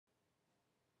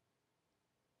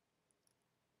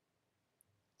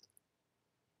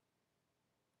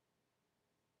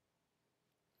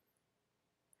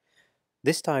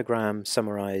This diagram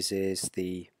summarizes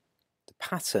the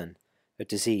pattern of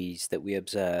disease that we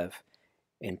observe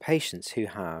in patients who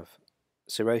have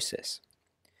cirrhosis.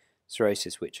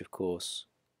 Cirrhosis, which of course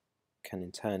can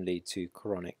in turn lead to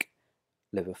chronic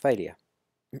liver failure.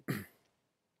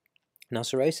 Now,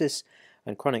 cirrhosis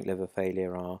and chronic liver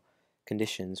failure are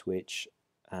conditions which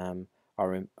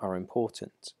are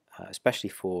important, especially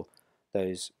for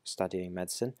those studying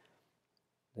medicine.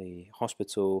 The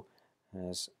hospital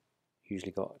has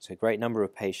usually got a great number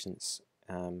of patients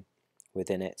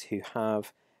within it who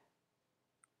have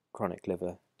chronic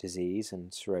liver disease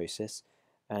and cirrhosis,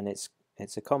 and it's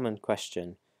a common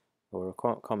question or a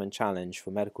common challenge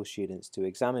for medical students to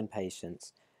examine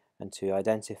patients and to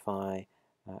identify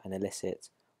and elicit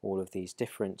all of these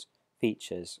different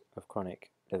features of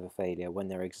chronic liver failure when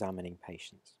they're examining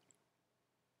patients.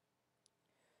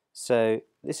 So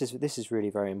this is really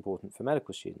very important for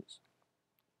medical students.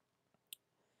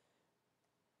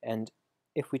 And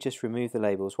if we just remove the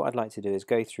labels, what I'd like to do is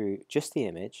go through just the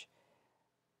image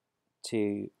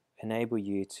to enable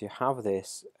you to have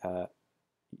this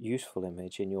useful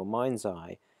image in your mind's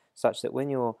eye, such that when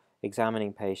you're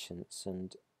examining patients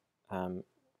and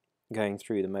going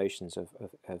through the motions of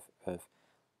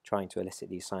trying to elicit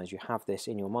these signs, you have this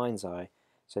in your mind's eye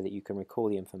so that you can recall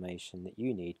the information that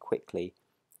you need quickly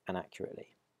and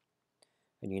accurately,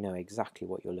 and you know exactly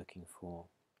what you're looking for.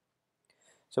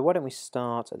 So why don't we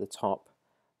start at the top.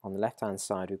 On the left-hand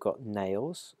side, we've got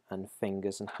nails and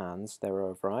fingers and hands. There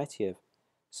are a variety of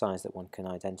signs that one can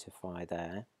identify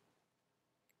there.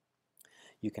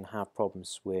 You can have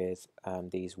problems with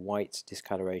these white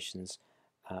discolorations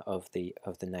of the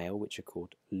nail, which are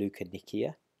called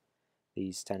leukonychia.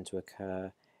 These tend to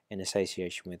occur in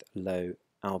association with low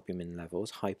albumin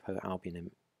levels,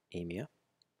 hypoalbuminemia.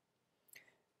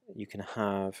 You can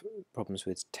have problems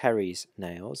with teres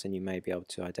nails, and you may be able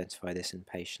to identify this in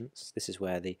patients. This is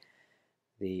where the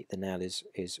nail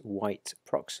is white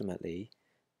proximally,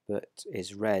 but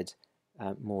is red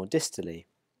more distally,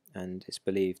 and is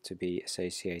believed to be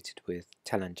associated with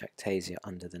telangiectasia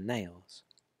under the nails.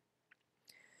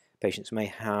 Patients may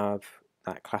have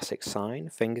that classic sign,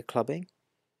 finger clubbing,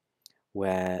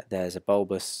 where there's a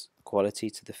bulbous quality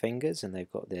to the fingers and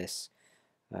they've got this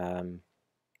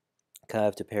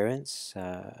curved appearance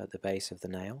at the base of the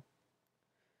nail.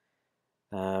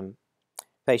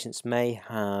 Patients may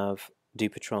have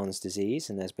Dupuytren's disease,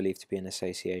 and there's believed to be an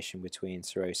association between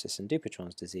cirrhosis and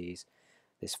Dupuytren's disease,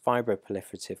 this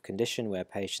fibroproliferative condition where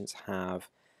patients have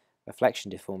a flexion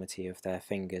deformity of their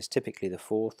fingers, typically the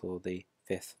fourth or the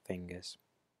fifth fingers.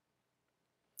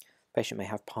 Patient may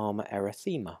have palmar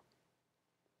erythema.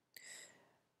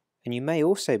 And you may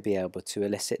also be able to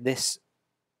elicit this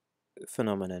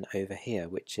phenomenon over here,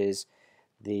 which is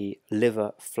the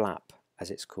liver flap, as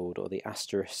it's called, or the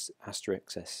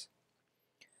asterixis.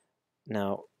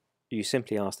 Now, you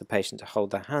simply ask the patient to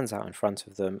hold their hands out in front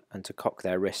of them and to cock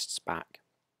their wrists back.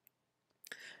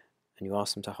 And you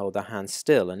ask them to hold their hands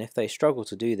still, and if they struggle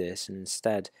to do this and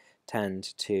instead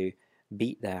tend to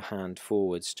beat their hand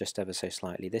forwards just ever so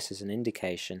slightly, this is an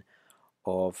indication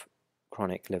of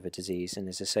chronic liver disease and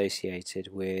is associated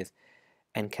with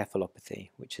encephalopathy,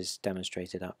 which is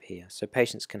demonstrated up here. So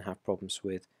patients can have problems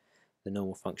with the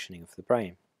normal functioning of the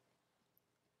brain.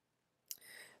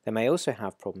 They may also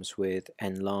have problems with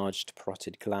enlarged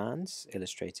parotid glands,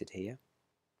 illustrated here.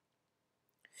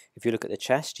 If you look at the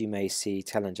chest, you may see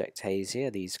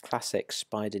telangiectasia, these classic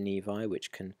spider nevi,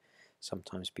 which can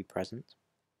sometimes be present.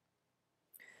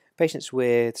 Patients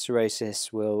with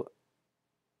cirrhosis will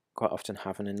quite often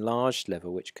have an enlarged liver,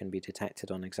 which can be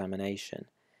detected on examination.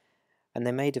 And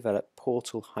they may develop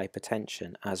portal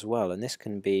hypertension as well, and this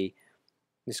can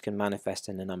manifest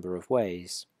in a number of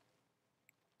ways.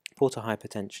 Portal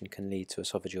hypertension can lead to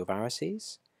esophageal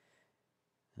varices,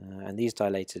 and these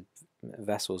dilated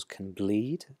vessels can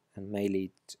bleed and may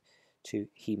lead to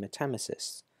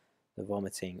hematemesis, the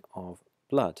vomiting of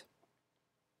blood,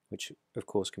 which of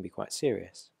course can be quite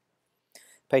serious.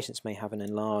 Patients may have an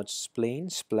enlarged spleen,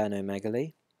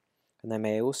 splenomegaly, and they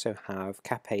may also have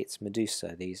capates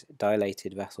medusa, these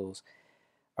dilated vessels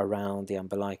around the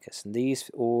umbilicus, and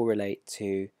these all relate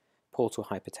to portal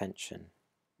hypertension,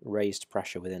 raised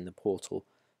pressure within the portal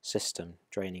system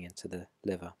draining into the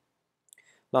liver.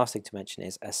 Last thing to mention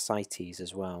is ascites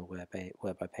as well,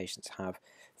 whereby patients have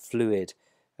fluid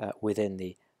within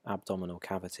the abdominal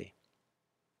cavity.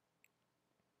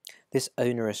 This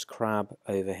onerous crab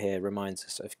over here reminds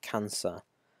us of cancer,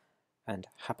 and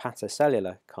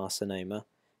hepatocellular carcinoma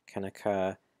can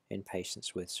occur in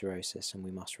patients with cirrhosis, and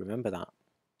we must remember that.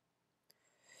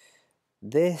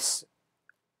 This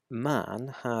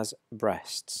man has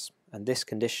breasts, And this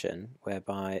condition,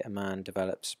 whereby a man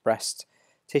develops breast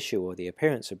tissue or the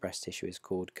appearance of breast tissue, is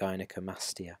called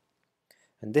gynecomastia.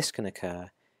 And this can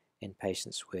occur in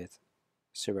patients with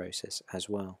cirrhosis as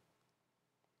well.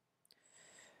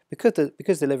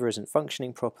 Because the liver isn't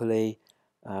functioning properly,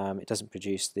 it doesn't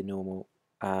produce the normal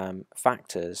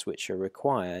factors which are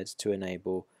required to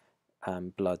enable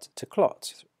blood to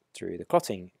clot through the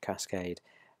clotting cascade,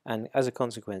 and as a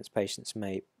consequence patients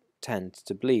may tend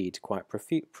to bleed quite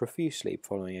profusely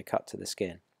following a cut to the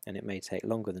skin, and it may take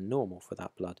longer than normal for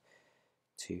that blood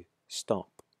to stop.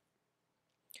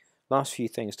 Last few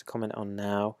things to comment on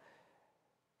now.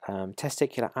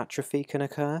 Testicular atrophy can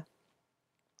occur.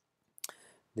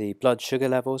 The blood sugar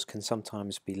levels can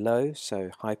sometimes be low,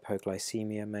 so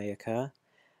hypoglycemia may occur,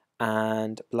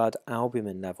 and blood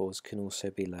albumin levels can also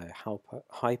be low.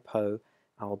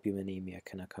 Hypoalbuminemia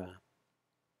can occur.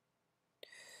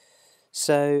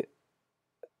 So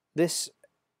this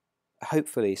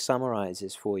hopefully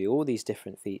summarizes for you all these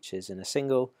different features in a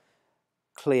single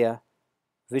clear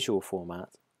visual format,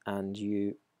 and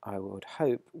you, I would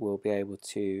hope, will be able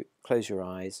to close your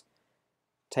eyes,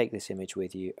 take this image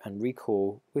with you, and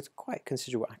recall with quite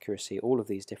considerable accuracy all of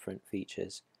these different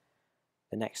features.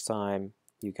 The next time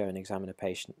you go and examine a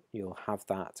patient, you'll have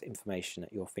that information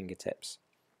at your fingertips,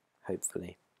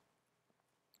 hopefully,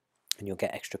 and you'll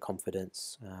get extra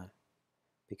confidence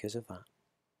because of that.